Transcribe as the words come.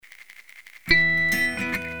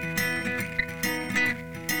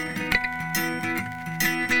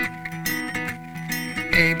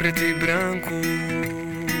Em preto e branco,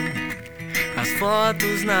 as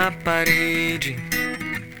fotos na parede,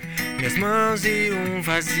 minhas mãos e um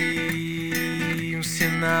vazio, um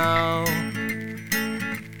sinal.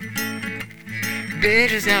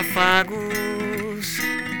 Beijos e afagos,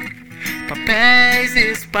 papéis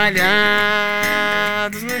espalhados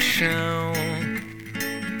no chão.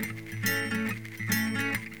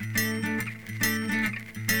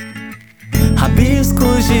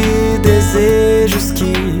 Rabiscos de desejos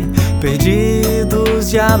que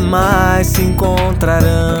perdidos jamais se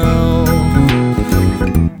encontrarão.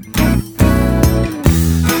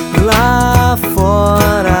 Lá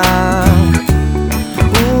fora,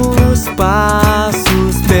 os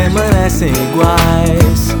passos permanecem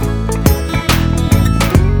iguais.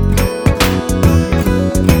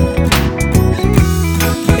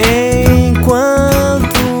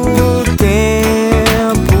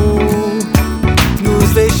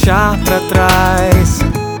 Deixar pra trás,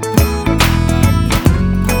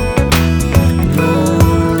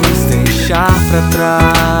 nos deixar pra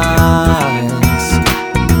trás.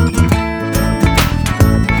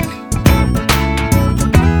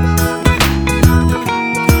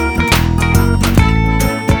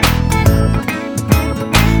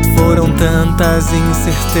 Foram tantas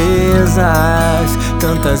incertezas,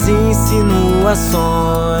 tantas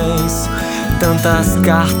insinuações, tantas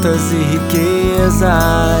cartas e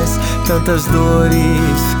riquezas, tantas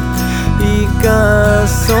dores e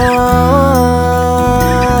canções.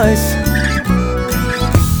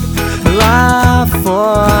 Lá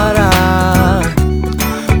fora,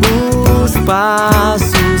 os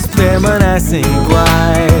passos permanecem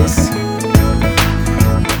iguais.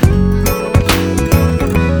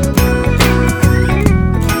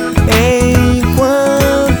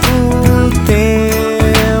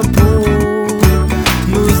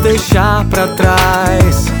 Deixar pra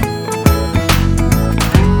trás,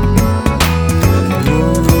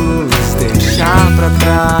 nos deixar pra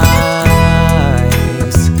trás.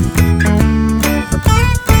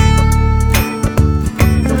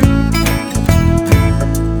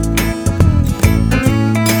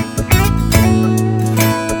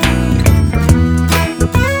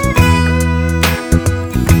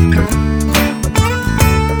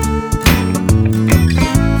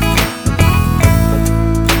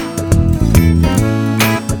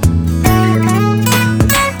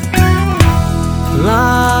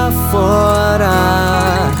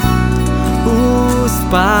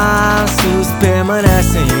 Passos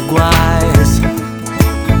permanecem iguais.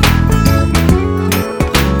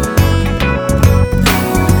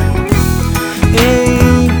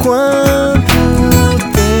 Enquanto o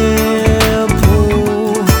tempo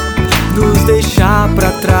nos deixar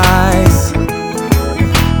pra trás,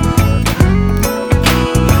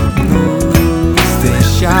 nos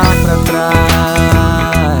deixar pra trás,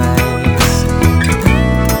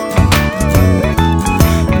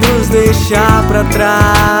 nos deixar pra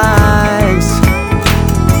trás,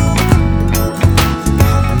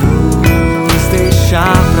 nos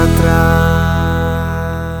deixar pra trás.